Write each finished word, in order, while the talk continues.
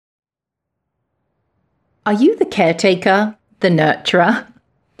Are you the caretaker, the nurturer,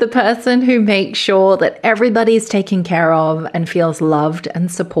 the person who makes sure that everybody's taken care of and feels loved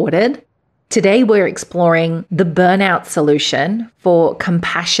and supported? Today, we're exploring the burnout solution for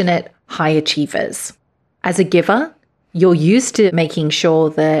compassionate high achievers. As a giver, you're used to making sure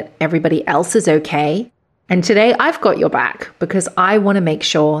that everybody else is okay. And today, I've got your back because I want to make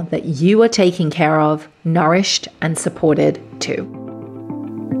sure that you are taken care of, nourished, and supported too.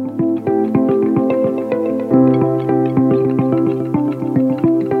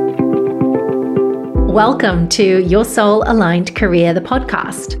 Welcome to Your Soul Aligned Career, the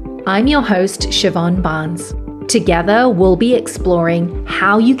podcast. I'm your host, Siobhan Barnes. Together, we'll be exploring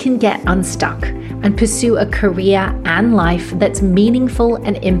how you can get unstuck and pursue a career and life that's meaningful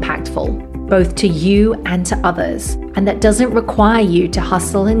and impactful, both to you and to others, and that doesn't require you to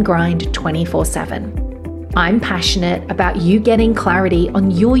hustle and grind 24/7. I'm passionate about you getting clarity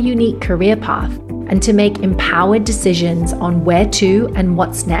on your unique career path and to make empowered decisions on where to and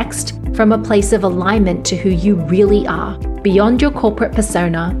what's next from a place of alignment to who you really are, beyond your corporate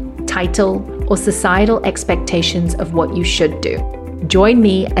persona, title, or societal expectations of what you should do. Join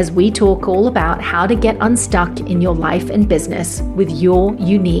me as we talk all about how to get unstuck in your life and business with your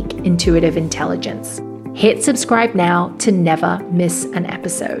unique intuitive intelligence. Hit subscribe now to never miss an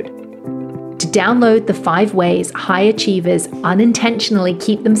episode. To download the 5 ways high achievers unintentionally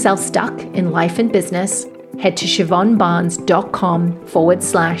keep themselves stuck in life and business, head to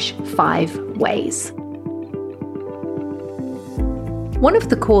siobhanbarnes.com/5 ways. One of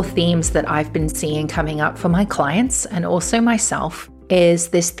the core themes that I've been seeing coming up for my clients and also myself is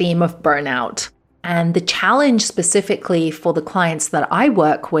this theme of burnout. And the challenge specifically for the clients that I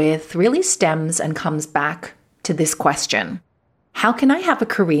work with really stems and comes back to this question. How can I have a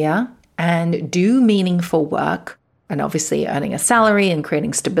career and do meaningful work, and obviously earning a salary and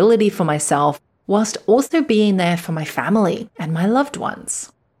creating stability for myself, whilst also being there for my family and my loved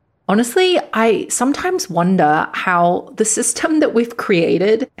ones? Honestly, I sometimes wonder how the system that we've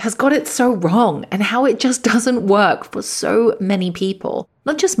created has got it so wrong and how it just doesn't work for so many people.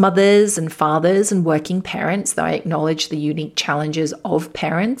 Not just mothers and fathers and working parents, though I acknowledge the unique challenges of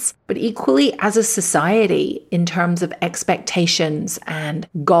parents, but equally as a society in terms of expectations and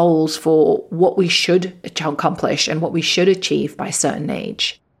goals for what we should accomplish and what we should achieve by a certain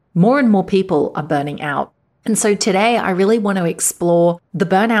age. More and more people are burning out. And so today, I really want to explore the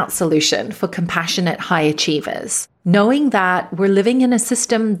burnout solution for compassionate high achievers, knowing that we're living in a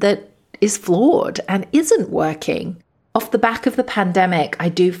system that is flawed and isn't working. Off the back of the pandemic, I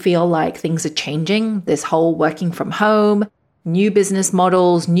do feel like things are changing. This whole working from home, new business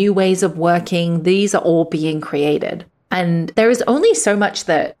models, new ways of working, these are all being created. And there is only so much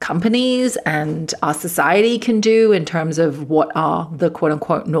that companies and our society can do in terms of what are the quote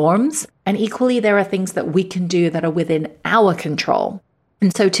unquote norms. And equally, there are things that we can do that are within our control.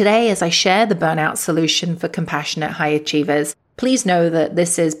 And so today, as I share the burnout solution for compassionate high achievers, please know that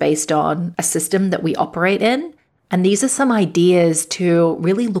this is based on a system that we operate in. And these are some ideas to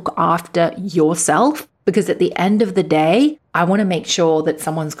really look after yourself, because at the end of the day, I want to make sure that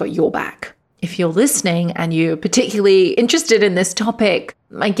someone's got your back. If you're listening and you're particularly interested in this topic,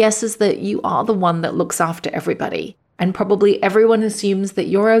 my guess is that you are the one that looks after everybody. And probably everyone assumes that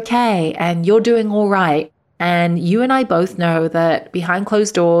you're okay and you're doing all right. And you and I both know that behind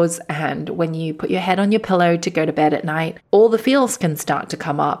closed doors and when you put your head on your pillow to go to bed at night, all the feels can start to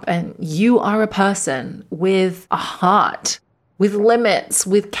come up. And you are a person with a heart, with limits,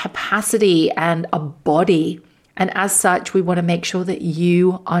 with capacity and a body. And as such, we want to make sure that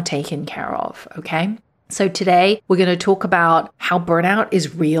you are taken care of, okay? So today, we're going to talk about how burnout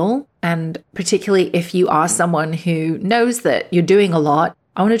is real. And particularly if you are someone who knows that you're doing a lot,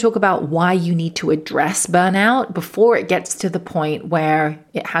 I want to talk about why you need to address burnout before it gets to the point where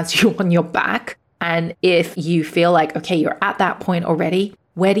it has you on your back. And if you feel like, okay, you're at that point already,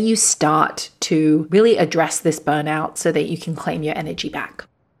 where do you start to really address this burnout so that you can claim your energy back?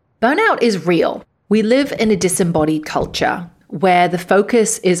 Burnout is real. We live in a disembodied culture where the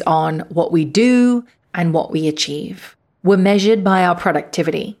focus is on what we do and what we achieve. We're measured by our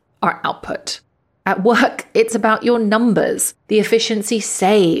productivity, our output. At work, it's about your numbers, the efficiency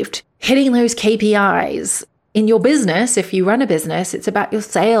saved, hitting those KPIs. In your business, if you run a business, it's about your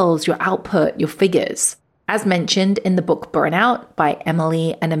sales, your output, your figures. As mentioned in the book Burnout by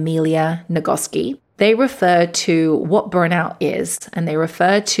Emily and Amelia Nagoski, they refer to what burnout is, and they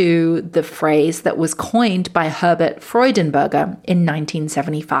refer to the phrase that was coined by Herbert Freudenberger in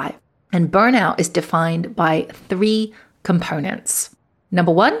 1975. And burnout is defined by 3 components.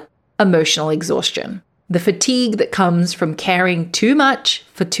 Number 1, emotional exhaustion, the fatigue that comes from caring too much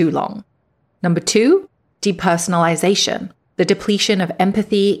for too long. Number 2, Depersonalization, the depletion of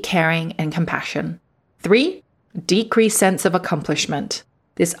empathy, caring, and compassion. 3, decreased sense of accomplishment,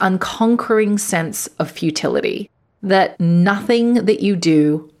 this unconquering sense of futility, that nothing that you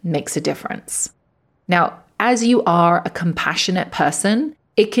do makes a difference. Now, as you are a compassionate person,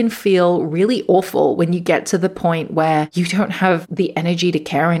 it can feel really awful when you get to the point where you don't have the energy to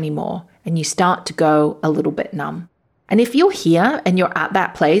care anymore and you start to go a little bit numb. And if you're here and you're at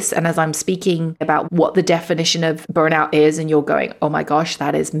that place, and as I'm speaking about what the definition of burnout is, and you're going, oh my gosh,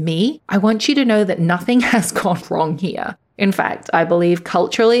 that is me, I want you to know that nothing has gone wrong here. In fact, I believe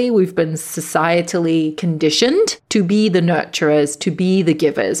culturally, we've been societally conditioned to be the nurturers, to be the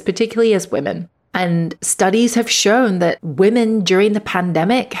givers, particularly as women. And studies have shown that women during the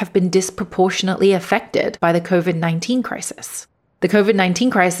pandemic have been disproportionately affected by the COVID-19 crisis. The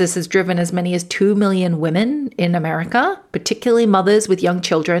COVID-19 crisis has driven as many as 2 million women in America, particularly mothers with young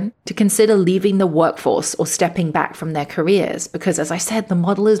children, to consider leaving the workforce or stepping back from their careers. Because as I said, the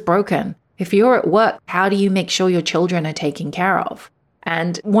model is broken. If you're at work, how do you make sure your children are taken care of?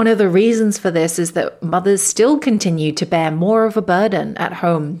 And one of the reasons for this is that mothers still continue to bear more of a burden at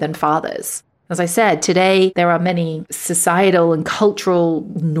home than fathers. As I said, today there are many societal and cultural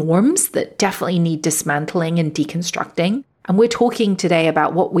norms that definitely need dismantling and deconstructing. And we're talking today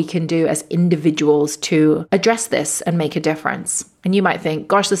about what we can do as individuals to address this and make a difference. And you might think,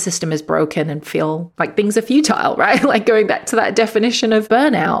 gosh, the system is broken, and feel like things are futile, right? Like going back to that definition of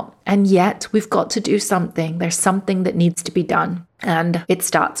burnout. And yet we've got to do something. There's something that needs to be done. And it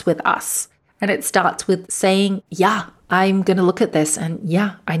starts with us. And it starts with saying, yeah, I'm going to look at this, and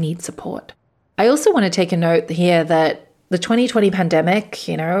yeah, I need support. I also want to take a note here that the 2020 pandemic,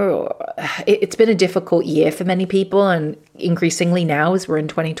 it's been a difficult year for many people, and increasingly now as we're in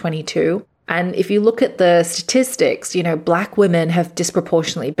 2022. And if you look at the statistics, Black women have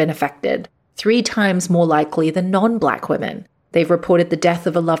disproportionately been affected, 3 times more likely than non-Black women. They've reported the death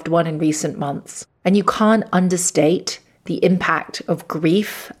of a loved one in recent months. And you can't understate the impact of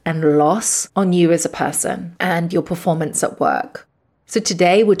grief and loss on you as a person and your performance at work. So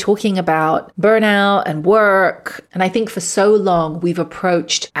today we're talking about burnout and work. And I think for so long we've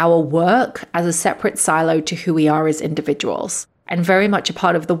approached our work as a separate silo to who we are as individuals. And very much a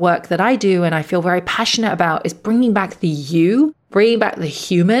part of the work that I do and I feel very passionate about is bringing back the you, bringing back the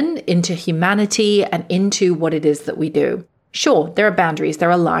human into humanity and into what it is that we do. Sure, there are boundaries,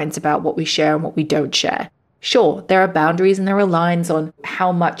 there are lines about what we share and what we don't share. Sure, there are boundaries and there are lines on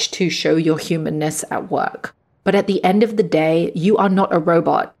how much to show your humanness at work. But at the end of the day, you are not a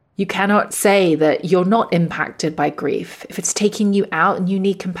robot. You cannot say that you're not impacted by grief. If it's taking you out and you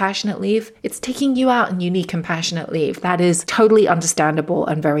need compassionate leave, it's taking you out and you need compassionate leave. That is totally understandable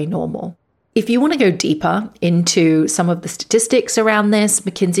and very normal. If you want to go deeper into some of the statistics around this,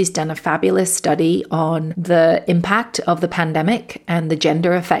 McKinsey's done a fabulous study on the impact of the pandemic and the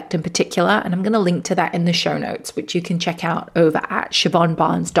gender effect in particular. And I'm going to link to that in the show notes, which you can check out over at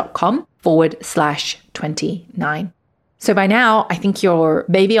siobhanbarnes.com/29. So by now, I think you're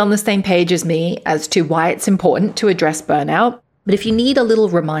maybe on the same page as me as to why it's important to address burnout. But if you need a little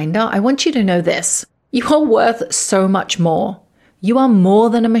reminder, I want you to know this. You are worth so much more. You are more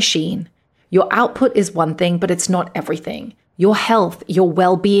than a machine. Your output is one thing, but it's not everything. Your health, your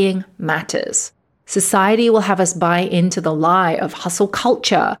well-being matters. Society will have us buy into the lie of hustle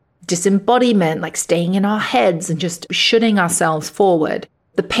culture, disembodiment, like staying in our heads and just shooting ourselves forward.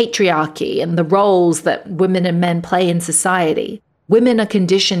 The patriarchy and the roles that women and men play in society. Women are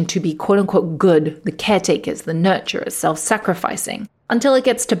conditioned to be quote unquote good, the caretakers, the nurturers, self-sacrificing, until it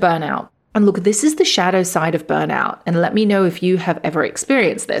gets to burnout. And look, this is the shadow side of burnout. And let me know if you have ever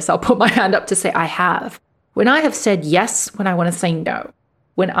experienced this. I'll put my hand up to say I have. When I have said yes when I want to say no.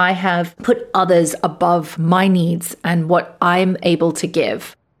 When I have put others above my needs and what I'm able to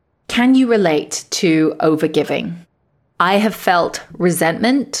give. Can you relate to overgiving? I have felt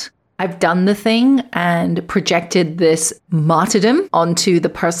resentment. I've done the thing and projected this martyrdom onto the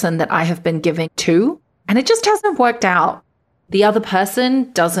person that I have been giving to. And it just hasn't worked out. The other person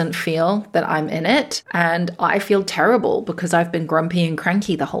doesn't feel that I'm in it, and I feel terrible because I've been grumpy and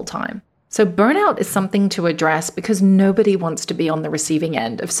cranky the whole time. So burnout is something to address because nobody wants to be on the receiving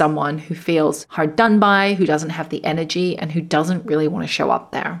end of someone who feels hard done by, who doesn't have the energy, and who doesn't really want to show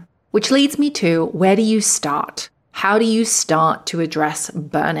up there. Which leads me to, where do you start? How do you start to address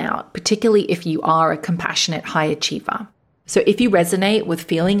burnout, particularly if you are a compassionate high achiever? So if you resonate with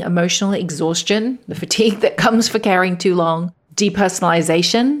feeling emotional exhaustion, the fatigue that comes for caring too long,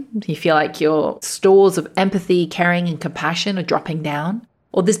 depersonalization, you feel like your stores of empathy, caring, and compassion are dropping down,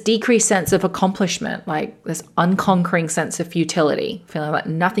 or this decreased sense of accomplishment, like this unconquering sense of futility, feeling like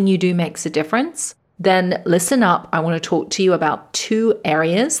nothing you do makes a difference, then listen up. I want to talk to you about 2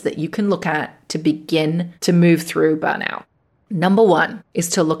 areas that you can look at to begin to move through burnout. Number 1 is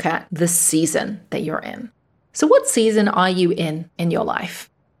to look at the season that you're in. So what season are you in your life?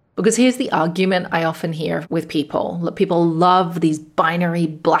 Because here's the argument I often hear with people. People love these binary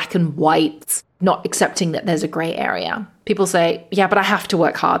black and whites, not accepting that there's a gray area. People say, yeah, but I have to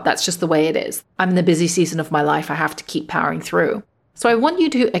work hard. That's just the way it is. I'm in the busy season of my life. I have to keep powering through. So I want you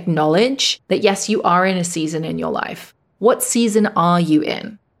to acknowledge that yes, you are in a season in your life. What season are you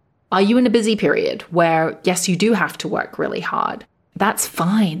in? Are you in a busy period where, yes, you do have to work really hard? That's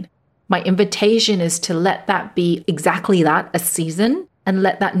fine. My invitation is to let that be exactly that, a season, and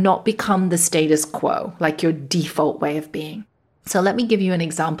let that not become the status quo, like your default way of being. So let me give you an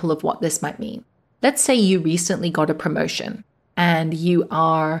example of what this might mean. Let's say you recently got a promotion and you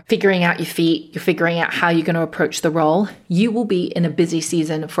are figuring out your feet, you're figuring out how you're going to approach the role. You will be in a busy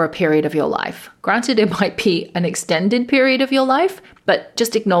season for a period of your life. Granted, it might be an extended period of your life, but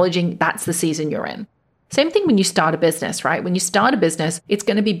just acknowledging that's the season you're in. Same thing when you start a business, right? When you start a business, it's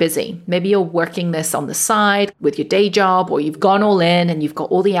going to be busy. Maybe you're working this on the side with your day job, or you've gone all in and you've got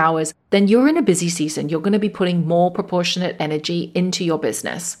all the hours. Then you're in a busy season. You're going to be putting more proportionate energy into your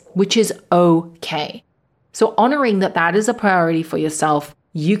business, which is okay. So honoring that that is a priority for yourself,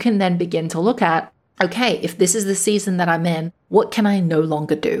 you can then begin to look at, okay, if this is the season that I'm in, what can I no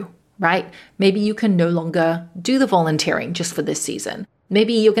longer do, right? Maybe you can no longer do the volunteering just for this season.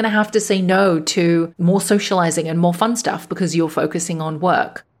 Maybe you're going to have to say no to more socializing and more fun stuff because you're focusing on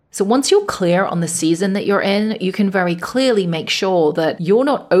work. So once you're clear on the season that you're in, you can very clearly make sure that you're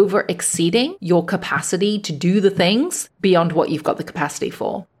not over exceeding your capacity to do the things beyond what you've got the capacity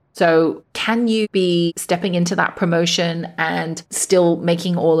for. So can you be stepping into that promotion and still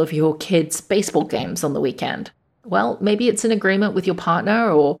making all of your kids' baseball games on the weekend? Well, maybe it's an agreement with your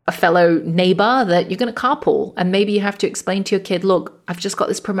partner or a fellow neighbor that you're going to carpool. And maybe you have to explain to your kid, look, I've just got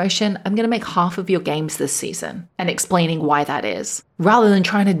this promotion. I'm going to make half of your games this season, and explaining why that is. Rather than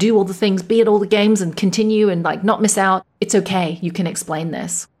trying to do all the things, be at all the games and continue and not miss out. It's okay. You can explain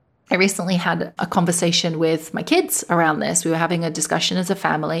this. I recently had a conversation with my kids around this. We were having a discussion as a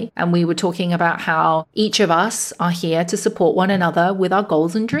family, and we were talking about how each of us are here to support one another with our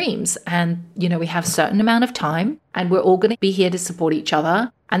goals and dreams. And, we have a certain amount of time, and we're all going to be here to support each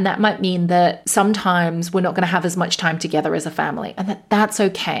other. And that might mean that sometimes we're not going to have as much time together as a family, and that's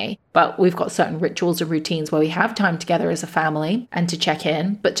okay. But we've got certain rituals and routines where we have time together as a family and to check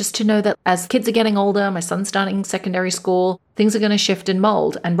in. But just to know that as kids are getting older, my son's starting secondary school, things are going to shift and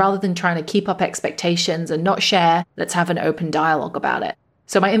mold. And rather than trying to keep up expectations and not share, let's have an open dialogue about it.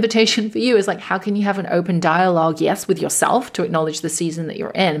 So my invitation for you is how can you have an open dialogue, yes, with yourself to acknowledge the season that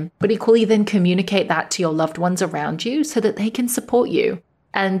you're in, but equally then communicate that to your loved ones around you so that they can support you.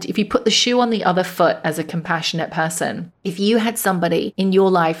 And if you put the shoe on the other foot as a compassionate person, if you had somebody in your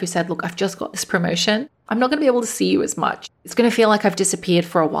life who said, look, I've just got this promotion, I'm not going to be able to see you as much. It's going to feel like I've disappeared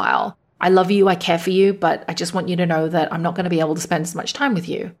for a while. I love you, I care for you, but I just want you to know that I'm not going to be able to spend as much time with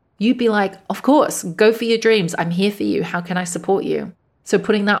you. You'd be like, of course, go for your dreams. I'm here for you. How can I support you? So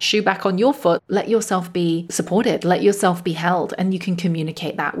putting that shoe back on your foot, let yourself be supported, let yourself be held, and you can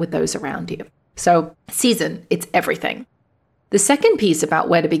communicate that with those around you. So season, it's everything. The second piece about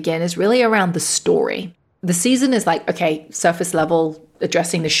where to begin is really around the story. The season is okay, surface level,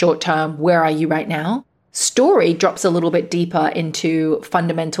 addressing the short term, where are you right now? Story drops a little bit deeper into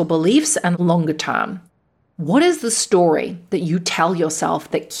fundamental beliefs and longer term. What is the story that you tell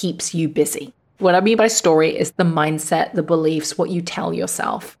yourself that keeps you busy? What I mean by story is the mindset, the beliefs, what you tell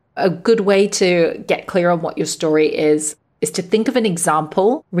yourself. A good way to get clear on what your story is to think of an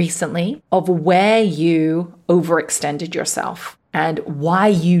example recently of where you overextended yourself and why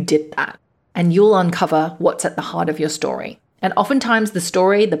you did that. And you'll uncover what's at the heart of your story. And oftentimes the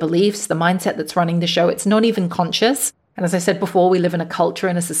story, the beliefs, the mindset that's running the show, it's not even conscious. And as I said before, we live in a culture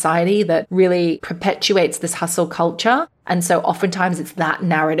and a society that really perpetuates this hustle culture. And so oftentimes it's that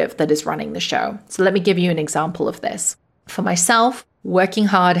narrative that is running the show. So let me give you an example of this. For myself, working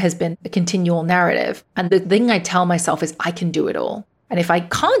hard has been a continual narrative. And the thing I tell myself is I can do it all. And if I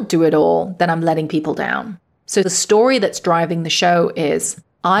can't do it all, then I'm letting people down. So the story that's driving the show is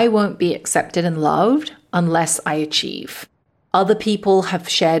I won't be accepted and loved unless I achieve. Other people have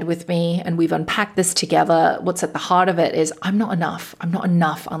shared with me, and we've unpacked this together. What's at the heart of it is I'm not enough. I'm not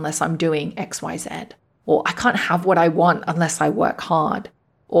enough unless I'm doing X, Y, Z. Or I can't have what I want unless I work hard.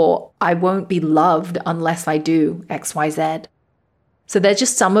 Or I won't be loved unless I do X, Y, Z. So they're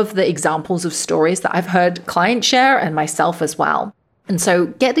just some of the examples of stories that I've heard clients share and myself as well. And so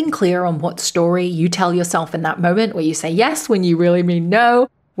getting clear on what story you tell yourself in that moment where you say yes when you really mean no,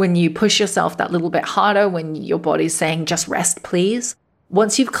 when you push yourself that little bit harder, when your body's saying, just rest, please.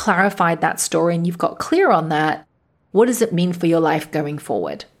 Once you've clarified that story and you've got clear on that, what does it mean for your life going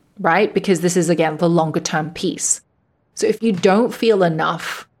forward, right? Because this is, again, the longer term piece. So if you don't feel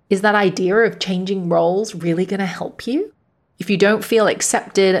enough, is that idea of changing roles really going to help you? If you don't feel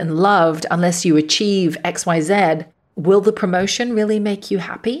accepted and loved unless you achieve XYZ, will the promotion really make you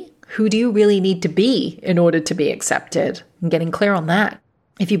happy? Who do you really need to be in order to be accepted? And getting clear on that.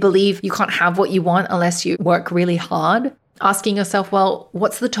 If you believe you can't have what you want unless you work really hard, asking yourself, well,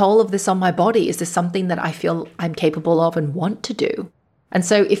 what's the toll of this on my body? Is this something that I feel I'm capable of and want to do? And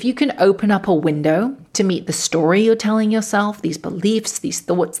so if you can open up a window to meet the story you're telling yourself, these beliefs, these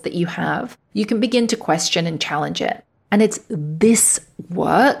thoughts that you have, you can begin to question and challenge it. And it's this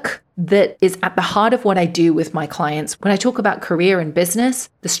work that is at the heart of what I do with my clients. When I talk about career and business,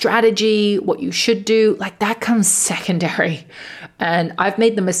 the strategy, what you should do, like that comes secondary. And I've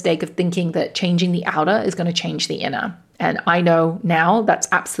made the mistake of thinking that changing the outer is going to change the inner. And I know now that's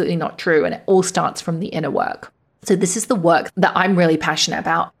absolutely not true. And it all starts from the inner work. So this is the work that I'm really passionate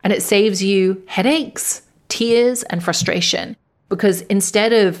about. And it saves you headaches, tears, and frustration. Because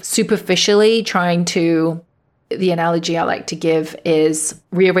instead of superficially trying to, the analogy I like to give is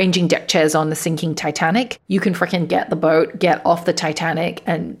rearranging deck chairs on the sinking Titanic, you can freaking get the boat, get off the Titanic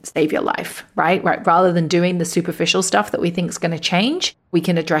and save your life, right? Rather than doing the superficial stuff that we think is going to change, we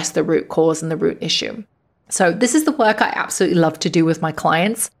can address the root cause and the root issue. So this is the work I absolutely love to do with my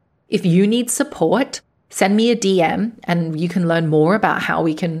clients. If you need support, send me a DM and you can learn more about how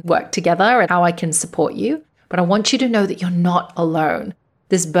we can work together and how I can support you. But I want you to know that you're not alone.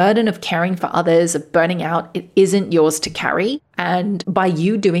 This burden of caring for others, of burning out, it isn't yours to carry. And by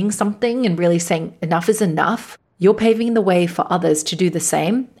you doing something and really saying enough is enough, you're paving the way for others to do the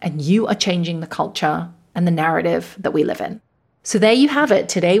same. And you are changing the culture and the narrative that we live in. So there you have it.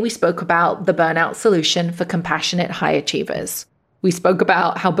 Today we spoke about the burnout solution for compassionate high achievers. We spoke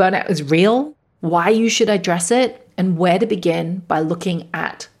about how burnout is real, why you should address it, and where to begin by looking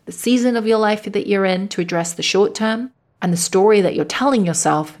at the season of your life that you're in to address the short term and the story that you're telling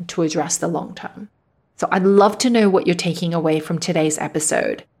yourself to address the long term. So I'd love to know what you're taking away from today's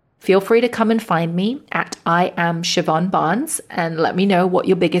episode. Feel free to come and find me at I am Siobhan Barnes and let me know what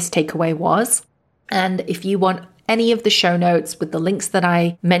your biggest takeaway was. And if you want any of the show notes with the links that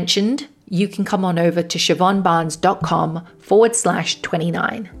I mentioned, you can come on over to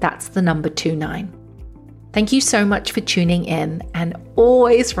siobhanbarnes.com/29. That's the number 29. Thank you so much for tuning in. And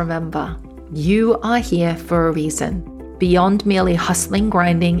always remember, you are here for a reason. Beyond merely hustling,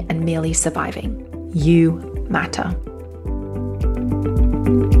 grinding, and merely surviving. You matter.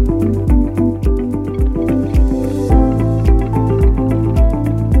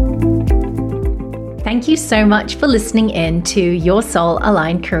 Thank you so much for listening in to Your Soul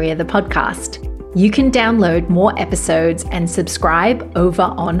Aligned Career, the podcast. You can download more episodes and subscribe over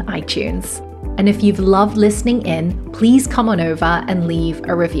on iTunes. And if you've loved listening in, please come on over and leave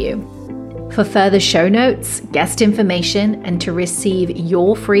a review. For further show notes, guest information, and to receive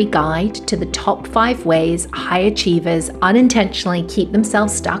your free guide to the top 5 ways high achievers unintentionally keep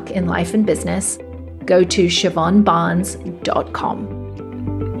themselves stuck in life and business, go to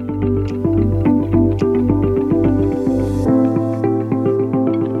siobhanbarnes.com.